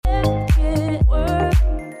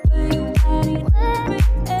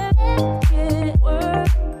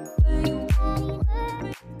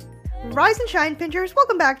Rise and shine, pinchers.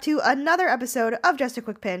 Welcome back to another episode of Just a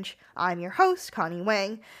Quick Pinch. I'm your host, Connie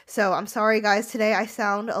Wang. So I'm sorry, guys. Today I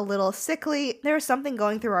sound a little sickly. There's something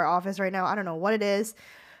going through our office right now. I don't know what it is,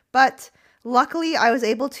 but luckily I was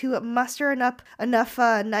able to muster enough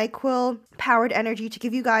NyQuil powered energy to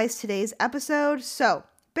give you guys today's episode. So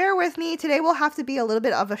bear with me. Today will have to be a little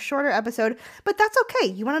bit of a shorter episode, but that's okay.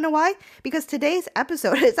 You want to know why? Because today's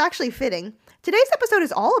episode is actually fitting. Today's episode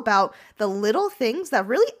is all about the little things that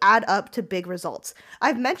really add up to big results.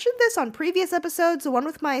 I've mentioned this on previous episodes, the one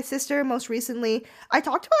with my sister most recently. I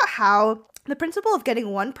talked about how the principle of getting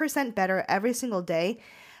 1% better every single day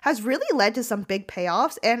has really led to some big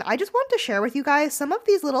payoffs, and I just wanted to share with you guys some of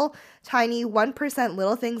these little tiny 1%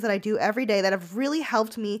 little things that I do every day that have really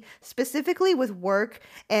helped me specifically with work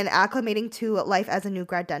and acclimating to life as a new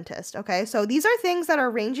grad dentist, okay? So these are things that are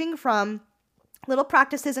ranging from little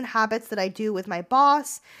practices and habits that I do with my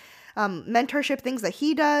boss, mentorship things that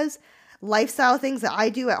he does, lifestyle things that I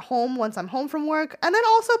do at home once I'm home from work, and then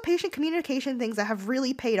also patient communication things that have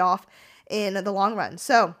really paid off in the long run.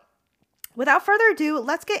 So without further ado,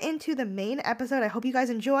 let's get into the main episode. I hope you guys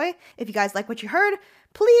enjoy. If you guys like what you heard,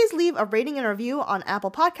 please leave a rating and review on Apple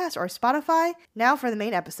Podcasts or Spotify. Now for the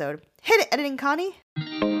main episode. Hit it, editing Connie.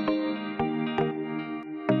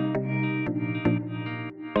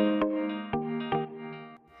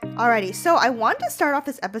 Alrighty, so I want to start off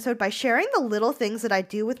this episode by sharing the little things that I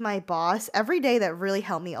do with my boss every day that really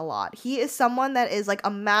help me a lot. He is someone that is like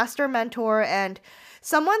a master mentor and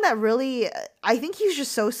someone that really, I think he's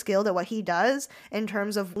just so skilled at what he does in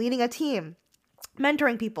terms of leading a team,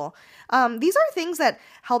 mentoring people. These are things that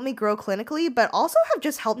help me grow clinically, but also have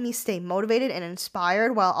just helped me stay motivated and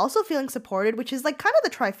inspired while also feeling supported, which is like kind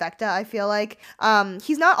of the trifecta, I feel like.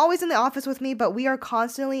 He's not always in the office with me, but we are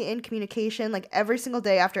constantly in communication, like every single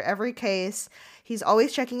day after every case. He's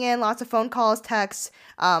always checking in, lots of phone calls, texts.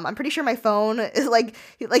 I'm pretty sure my phone is like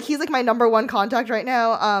he's like my number one contact right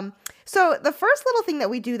now. So the first little thing that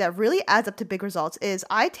we do that really adds up to big results is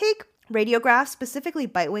I take radiographs, specifically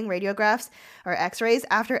bite wing radiographs or x-rays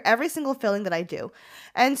after every single filling that I do.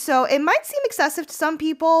 And so it might seem excessive to some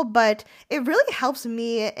people, but it really helps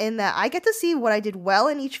me in that I get to see what I did well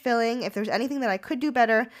in each filling, if there's anything that I could do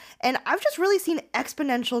better. And I've just really seen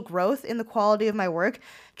exponential growth in the quality of my work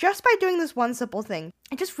just by doing this one simple thing.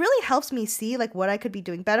 It just really helps me see like what I could be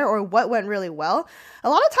doing better or what went really well. A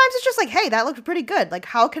lot of times it's just like, hey, that looked pretty good. Like,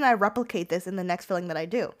 how can I replicate this in the next filling that I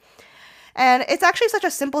do? And it's actually such a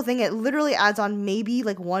simple thing. It literally adds on maybe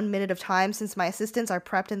like 1 minute of time since my assistants are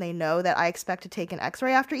prepped and they know that I expect to take an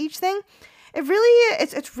x-ray after each thing.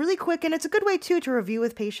 It's really quick, and it's a good way too to review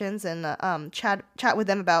with patients and chat with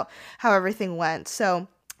them about how everything went. So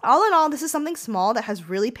all in all, this is something small that has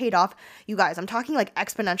really paid off. You guys, I'm talking like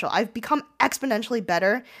exponential. I've become exponentially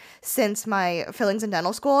better since my fillings in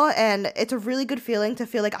dental school, and it's a really good feeling to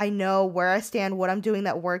feel like I know where I stand, what I'm doing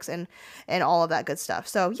that works, and all of that good stuff.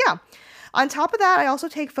 So yeah. On top of that, I also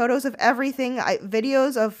take photos of everything,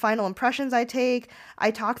 videos of final impressions I take. I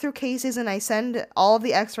talk through cases and I send all of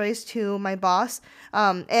the x-rays to my boss.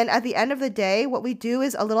 And at the end of the day, what we do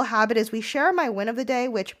is a little habit is we share my win of the day,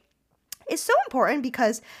 which is so important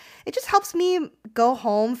because it just helps me go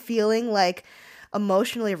home feeling like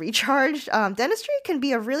emotionally recharged. Dentistry can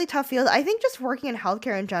be a really tough field. I think just working in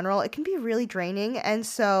healthcare in general, it can be really draining. And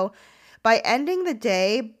so by ending the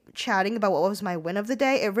day chatting about what was my win of the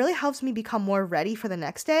day, it really helps me become more ready for the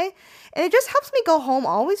next day. And it just helps me go home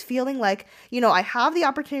always feeling like, I have the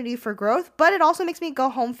opportunity for growth, but it also makes me go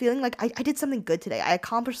home feeling like I did something good today. I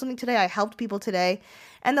accomplished something today. I helped people today.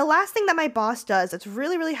 And the last thing that my boss does that's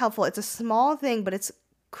really, really helpful, it's a small thing, but it's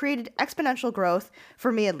created exponential growth,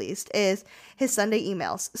 for me at least, is his Sunday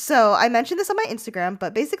emails. So I mentioned this on my Instagram,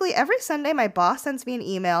 but basically every Sunday my boss sends me an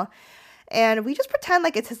email and we just pretend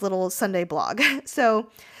like it's his little Sunday blog. So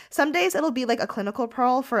some days it'll be like a clinical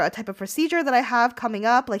pearl for a type of procedure that I have coming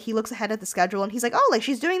up. Like he looks ahead at the schedule and he's like, oh, like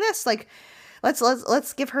she's doing this. Like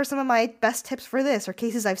let's give her some of my best tips for this or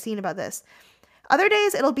cases I've seen about this. Other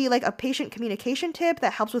days it'll be like a patient communication tip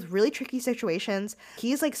that helps with really tricky situations.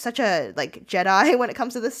 He's like such a like Jedi when it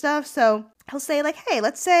comes to this stuff. So he'll say like, hey,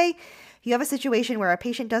 let's say you have a situation where a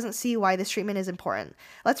patient doesn't see why this treatment is important.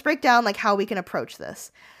 Let's break down like how we can approach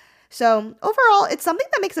this. So overall, it's something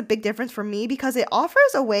that makes a big difference for me because it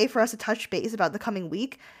offers a way for us to touch base about the coming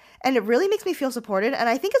week, and it really makes me feel supported. And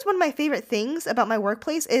I think it's one of my favorite things about my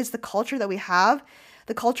workplace is the culture that we have.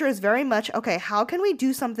 The culture is very much, okay, how can we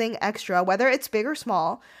do something extra, whether it's big or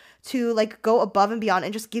small, to like go above and beyond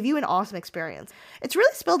and just give you an awesome experience. It's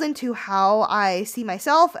really spilled into how I see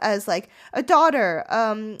myself as like a daughter,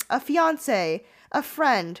 a fiance, a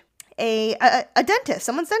friend, a dentist,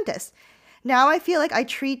 someone's dentist. Now I feel like I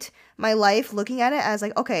treat my life looking at it as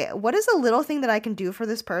like, okay, what is a little thing that I can do for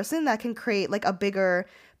this person that can create like a bigger,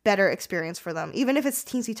 better experience for them, even if it's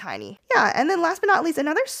teensy tiny. Yeah, and then last but not least,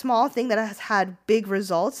 another small thing that has had big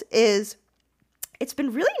results is it's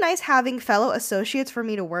been really nice having fellow associates for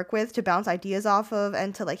me to work with, to bounce ideas off of,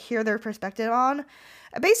 and to like hear their perspective on.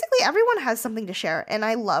 Basically, everyone has something to share, and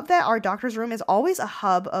I love that our doctor's room is always a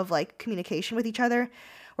hub of like communication with each other.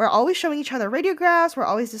 We're always showing each other radiographs, we're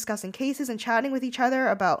always discussing cases and chatting with each other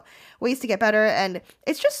about ways to get better, and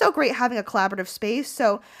it's just so great having a collaborative space.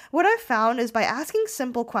 So what I've found is by asking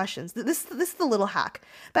simple questions, this is the little hack,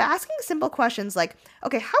 by asking simple questions like,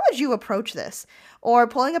 okay, how would you approach this? Or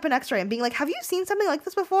pulling up an x-ray and being like, have you seen something like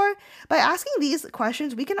this before? By asking these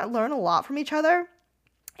questions, we can learn a lot from each other.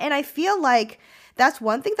 And I feel like that's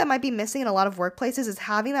one thing that might be missing in a lot of workplaces, is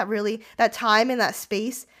having that time and that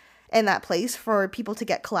space and that place for people to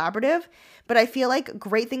get collaborative. But I feel like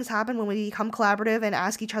great things happen when we become collaborative and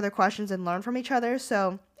ask each other questions and learn from each other.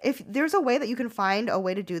 So if there's a way that you can find a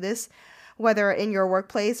way to do this, whether in your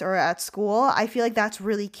workplace or at school, I feel like that's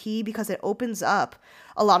really key, because it opens up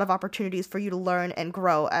a lot of opportunities for you to learn and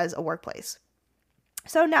grow as a workplace.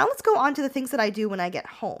 So now let's go on to the things that I do when I get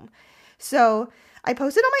home. So I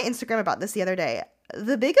posted on my Instagram about this the other day.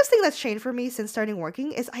 The biggest thing that's changed for me since starting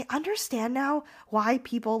working is I understand now why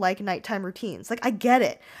people like nighttime routines. Like, I get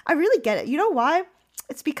it. I really get it. You know why?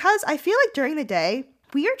 It's because I feel like during the day,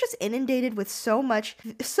 we are just inundated with so many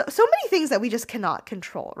things that we just cannot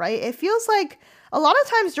control, right? It feels like a lot of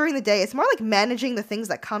times during the day, it's more like managing the things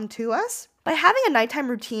that come to us. By having a nighttime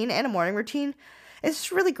routine and a morning routine,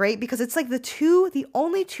 it's really great, because it's like the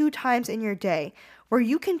only two times in your day where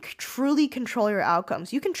you can truly control your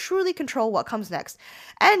outcomes. You can truly control what comes next.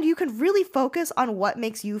 And you can really focus on what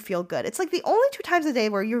makes you feel good. It's like the only two times a day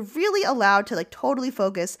where you're really allowed to like totally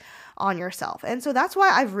focus on yourself. And so that's why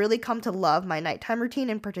I've really come to love my nighttime routine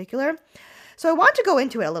in particular. So I want to go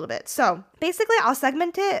into it a little bit. So basically, I'll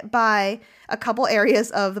segment it by a couple areas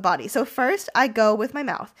of the body. So first, I go with my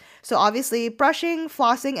mouth. So obviously, brushing,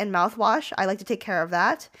 flossing, and mouthwash. I like to take care of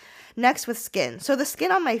that. Next, with skin. So the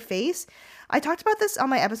skin on my face, I talked about this on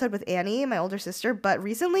my episode with Annie, my older sister, but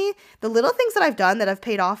recently, the little things that I've done that have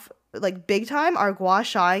paid off like big time are gua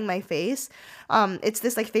shaing my face. It's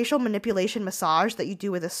this like facial manipulation massage that you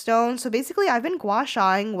do with a stone. So basically, I've been gua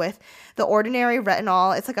shaing with the Ordinary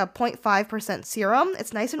retinol. It's like a 0.5% serum.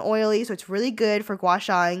 It's nice and oily, so it's really good for gua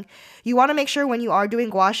shaing. You want to make sure when you are doing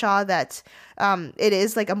gua sha that it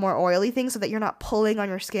is like a more oily thing, so that you're not pulling on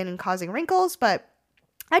your skin and causing wrinkles. But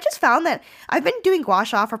I just found that I've been doing gua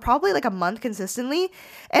sha for probably like a month consistently,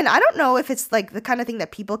 and I don't know if it's like the kind of thing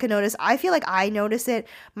that people can notice. I feel like I notice it.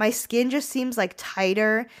 My skin just seems like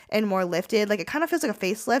tighter and more lifted. Like, it kind of feels like a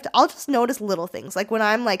facelift. I'll just notice little things. Like when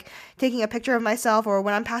I'm like taking a picture of myself, or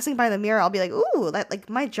when I'm passing by the mirror, I'll be like, ooh, that like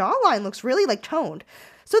my jawline looks really like toned.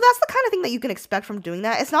 So that's the kind of thing that you can expect from doing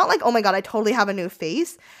that. It's not like, oh my god, I totally have a new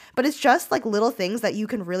face, but it's just like little things that you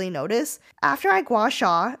can really notice. After I gua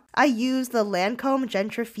sha, I use the Lancome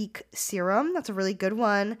Gentrifique serum. That's a really good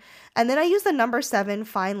one. And then I use the number 7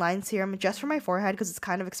 fine line serum just for my forehead, because it's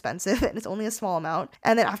kind of expensive and it's only a small amount.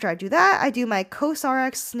 And then after I do that, I do my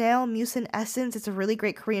COSRX Snail Mucin Essence. It's a really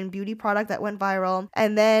great Korean beauty product that went viral.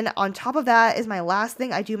 And then on top of that is my last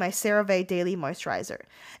thing. I do my CeraVe Daily Moisturizer.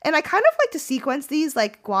 And I kind of like to sequence these,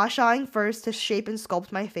 like gua shaing first to shape and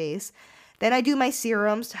sculpt my face. Then I do my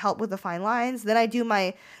serums to help with the fine lines. Then I do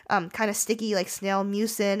my kind of sticky like snail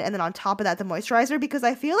mucin. And then on top of that, the moisturizer, because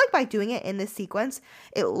I feel like by doing it in this sequence,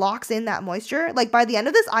 it locks in that moisture. Like by the end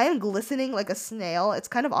of this, I am glistening like a snail. It's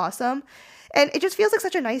kind of awesome. And it just feels like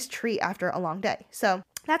such a nice treat after a long day. So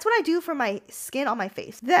that's what I do for my skin on my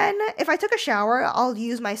face. Then if I took a shower, I'll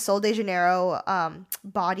use my Sol de Janeiro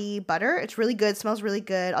body butter. It's really good. It smells really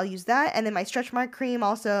good. I'll use that. And then my stretch mark cream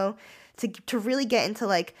also to really get into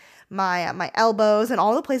like my elbows and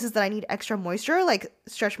all the places that I need extra moisture. Like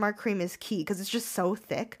stretch mark cream is key because it's just so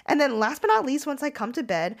thick. And then last but not least, once I come to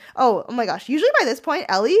bed, oh my gosh, usually by this point,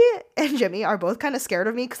 Ellie and Jimmy are both kind of scared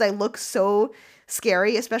of me because I look so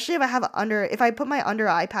scary, especially if I put my under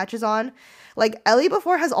eye patches on. Like Ellie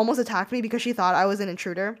before has almost attacked me because she thought I was an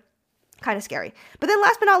intruder. Kind of scary. But then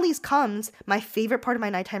last but not least comes my favorite part of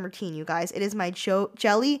my nighttime routine, you guys. It is my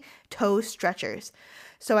jelly toe stretchers.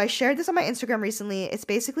 So I shared this on my Instagram recently. It's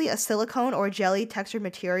basically a silicone or jelly textured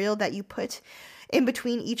material that you put in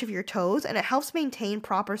between each of your toes, and it helps maintain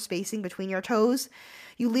proper spacing between your toes.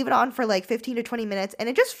 You leave it on for like 15 to 20 minutes, and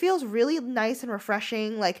it just feels really nice and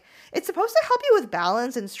refreshing. Like, it's supposed to help you with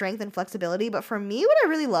balance and strength and flexibility, but for me, what I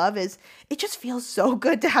really love is it just feels so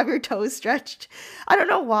good to have your toes stretched. I don't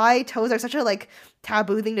know why toes are such a like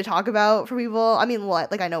taboo thing to talk about for people. I mean,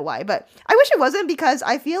 what? Like, I know why, but I wish it wasn't, because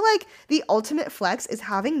I feel like the ultimate flex is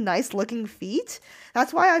having nice looking feet.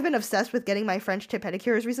 That's why I've been obsessed with getting my French tip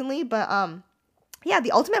pedicures recently, but yeah,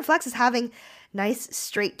 the ultimate flex is having nice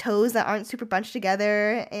straight toes that aren't super bunched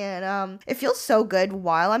together, and it feels so good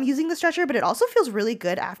while I'm using the stretcher, but it also feels really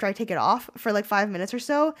good after I take it off for like 5 minutes or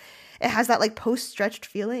so. It has that like post-stretched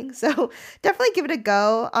feeling, so definitely give it a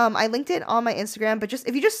go. I linked it on my Instagram, but just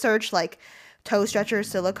if you just search like toe stretcher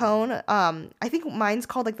silicone, I think mine's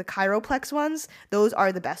called like the Chiroplex ones. Those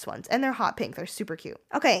are the best ones, and they're hot pink. They're super cute.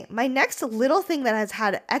 Okay, my next little thing that has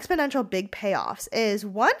had exponential big payoffs is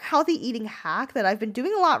one healthy eating hack that I've been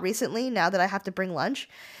doing a lot recently now that I have to bring lunch,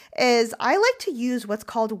 is I like to use what's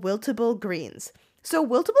called wiltable greens. So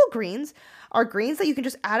wiltable greens are greens that you can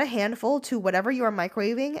just add a handful to whatever you are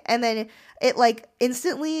microwaving, and then it like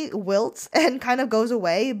instantly wilts and kind of goes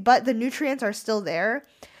away, but the nutrients are still there.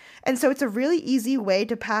 And so it's a really easy way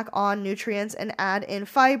to pack on nutrients and add in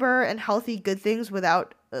fiber and healthy good things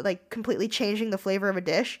without like completely changing the flavor of a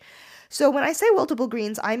dish. So when I say wiltable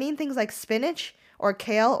greens, I mean things like spinach or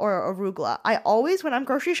kale or arugula. I always, when I'm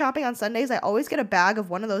grocery shopping on Sundays, I always get a bag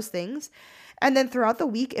of one of those things. And then throughout the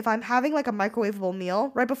week, if I'm having like a microwavable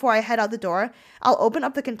meal, right before I head out the door, I'll open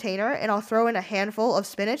up the container and I'll throw in a handful of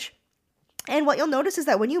spinach. And what you'll notice is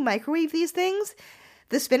that when you microwave these things,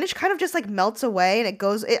 the spinach kind of just like melts away, and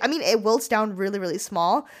it wilts down really, really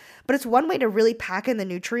small, but it's one way to really pack in the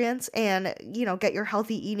nutrients and, get your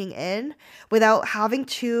healthy eating in without having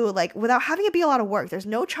it be a lot of work. There's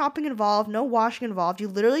no chopping involved, no washing involved. You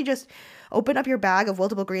literally just open up your bag of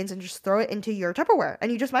wiltable greens and just throw it into your Tupperware,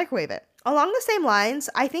 and you just microwave it. Along the same lines,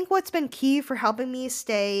 I think what's been key for helping me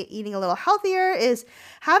stay eating a little healthier is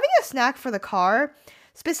having a snack for the car.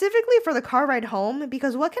 Specifically for the car ride home,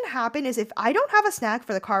 because what can happen is if I don't have a snack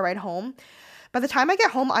for the car ride home, by the time I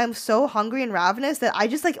get home, I'm so hungry and ravenous that I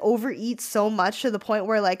just like overeat so much to the point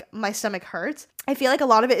where like my stomach hurts. I feel like a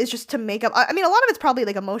lot of it is just to make up. I mean, a lot of it's probably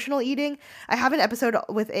like emotional eating. I have an episode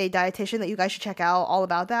with a dietitian that you guys should check out all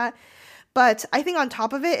about that. But I think on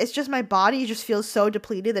top of it, it's just my body just feels so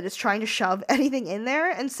depleted that it's trying to shove anything in there.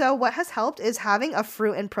 And so what has helped is having a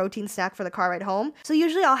fruit and protein snack for the car ride home. So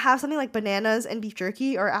usually I'll have something like bananas and beef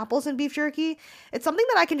jerky or apples and beef jerky. It's something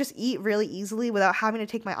that I can just eat really easily without having to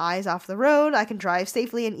take my eyes off the road. I can drive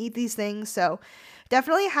safely and eat these things. So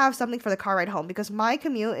definitely have something for the car ride home, because my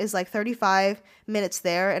commute is like 35 minutes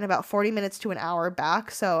there and about 40 minutes to an hour back.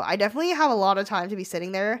 So I definitely have a lot of time to be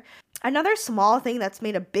sitting there. Another small thing that's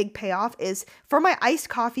made a big payoff is for my iced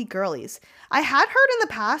coffee girlies. I had heard in the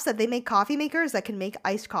past that they make coffee makers that can make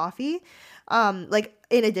iced coffee, like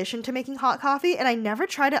in addition to making hot coffee, and I never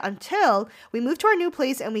tried it until we moved to our new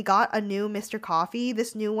place and we got a new Mr. Coffee.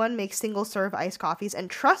 This new one makes single serve iced coffees, and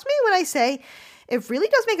trust me when I say it really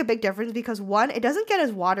does make a big difference, because one, it doesn't get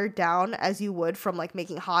as watered down as you would from like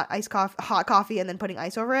making hot coffee and then putting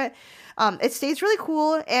ice over it. It stays really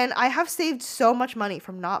cool, and I have saved so much money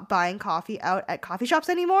from not buying coffee out at coffee shops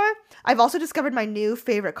anymore. I've also discovered my new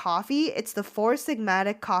favorite coffee. It's the Four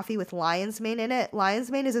Sigmatic coffee with lion's mane in it.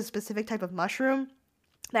 Lion's mane is a specific type of mushroom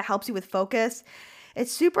that helps you with focus.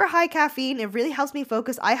 It's super high caffeine. It really helps me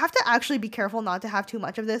focus. I have to actually be careful not to have too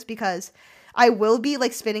much of this, because I will be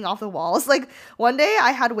like spinning off the walls. Like one day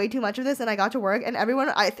I had way too much of this and I got to work, and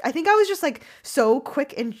everyone, I think I was just like so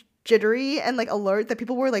quick and jittery and like alert that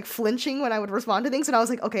people were like flinching when I would respond to things, and I was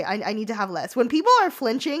like, okay, I need to have less. When people are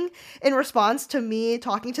flinching in response to me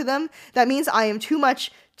talking to them, that means I am too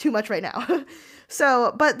much right now.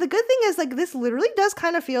 So, but the good thing is, like, this literally does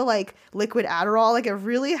kind of feel like liquid Adderall. Like, it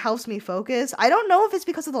really helps me focus. I don't know if it's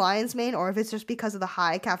because of the lion's mane or if it's just because of the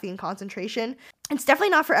high caffeine concentration. It's definitely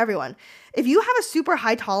not for everyone. If you have a super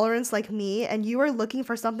high tolerance like me and you are looking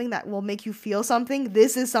for something that will make you feel something,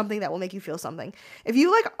 this is something that will make you feel something. If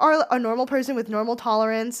you like are a normal person with normal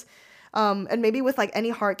tolerance, and maybe with like any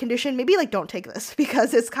heart condition, maybe like don't take this,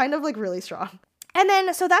 because it's kind of like really strong. And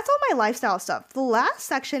then, so that's all my lifestyle stuff. The last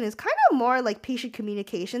section is kind of more like patient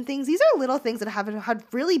communication things. These are little things that have had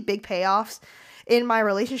really big payoffs in my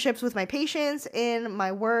relationships with my patients, in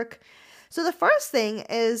my work. So the first thing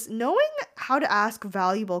is knowing how to ask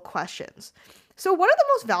valuable questions. So one of the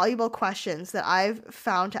most valuable questions that I've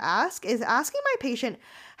found to ask is asking my patient,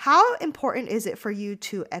 how important is it for you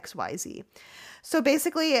to XYZ? So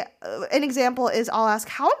basically, an example is I'll ask,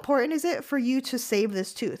 how important is it for you to save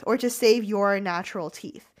this tooth or to save your natural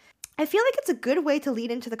teeth? I feel like it's a good way to lead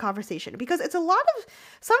into the conversation because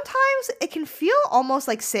sometimes it can feel almost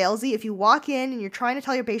like salesy if you walk in and you're trying to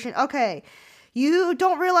tell your patient, okay, you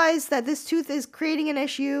don't realize that this tooth is creating an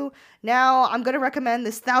issue. Now I'm going to recommend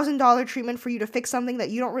this $1,000 treatment for you to fix something that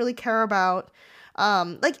you don't really care about.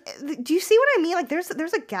 Do you see what I mean? Like there's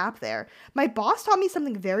a gap there. My boss taught me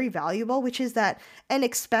something very valuable, which is that an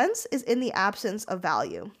expense is in the absence of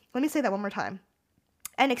value. Let me say that one more time.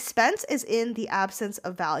 An expense is in the absence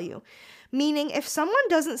of value, meaning if someone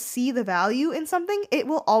doesn't see the value in something, it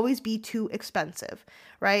will always be too expensive,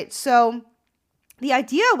 right? So the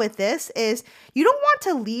idea with this is you don't want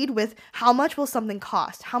to lead with how much will something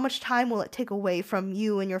cost? How much time will it take away from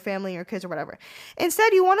you and your family and your kids or whatever?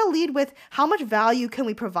 Instead, you want to lead with how much value can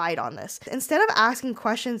we provide on this? Instead of asking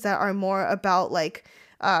questions that are more about like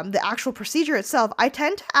the actual procedure itself, I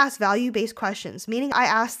tend to ask value-based questions, meaning I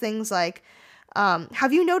ask things like,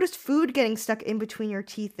 have you noticed food getting stuck in between your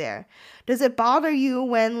teeth there? Does it bother you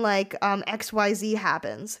when like XYZ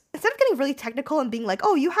happens? Instead of getting really technical and being like,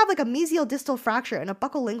 oh, you have like a mesial distal fracture and a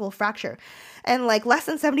buccolingual fracture and like less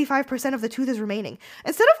than 75% of the tooth is remaining.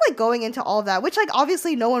 Instead of like going into all of that, which like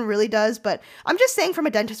obviously no one really does, but I'm just saying from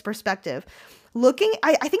a dentist perspective,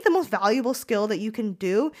 I think the most valuable skill that you can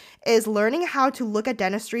do is learning how to look at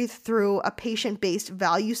dentistry through a patient-based,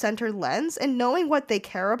 value-centered lens and knowing what they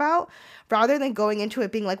care about rather than going into it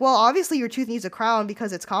being like, well, obviously your tooth needs a crown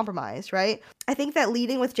because it's compromised, right? I think that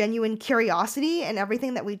leading with genuine curiosity in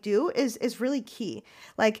everything that we do is really key.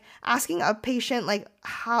 Like asking a patient like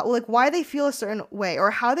why they feel a certain way or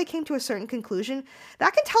how they came to a certain conclusion,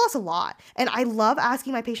 that can tell us a lot. And I love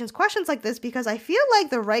asking my patients questions like this because I feel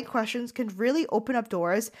like the right questions can really open up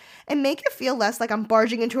doors and make it feel less like I'm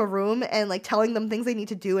barging into a room and like telling them things they need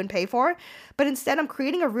to do and pay for, but instead I'm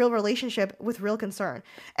creating a real relationship with real concern.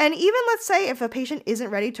 And even let's say if a patient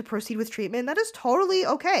isn't ready to proceed with treatment, that is totally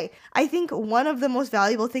okay. I think one of the most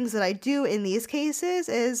valuable things that I do in these cases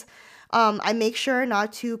is I make sure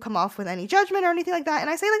not to come off with any judgment or anything like that. And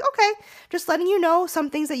I say like, okay, just letting you know some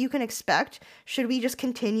things that you can expect. Should we just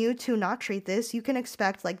continue to not treat this? You can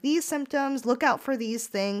expect like these symptoms, look out for these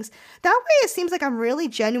things. That way it seems like I'm really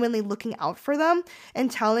genuinely looking out for them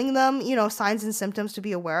and telling them, you know, signs and symptoms to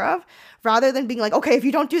be aware of, rather than being like, okay, if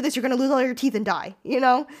you don't do this, you're going to lose all your teeth and die, you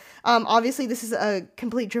know? Obviously this is a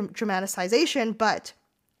complete dramatization, but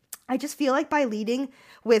I just feel like by leading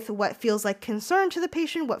with what feels like concern to the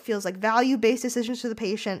patient, what feels like value-based decisions to the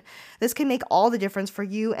patient, this can make all the difference for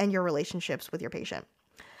you and your relationships with your patient.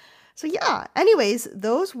 So yeah, anyways,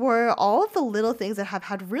 those were all of the little things that have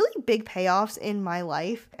had really big payoffs in my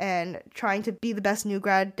life and trying to be the best new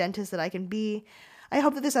grad dentist that I can be. I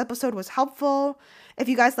hope that this episode was helpful. If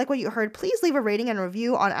you guys like what you heard, please leave a rating and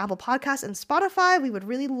review on Apple Podcasts and Spotify. We would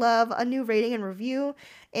really love a new rating and review.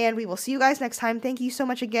 And we will see you guys next time. Thank you so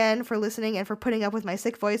much again for listening and for putting up with my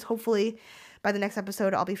sick voice. Hopefully, by the next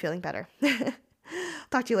episode, I'll be feeling better.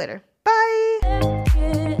 Talk to you later. Bye!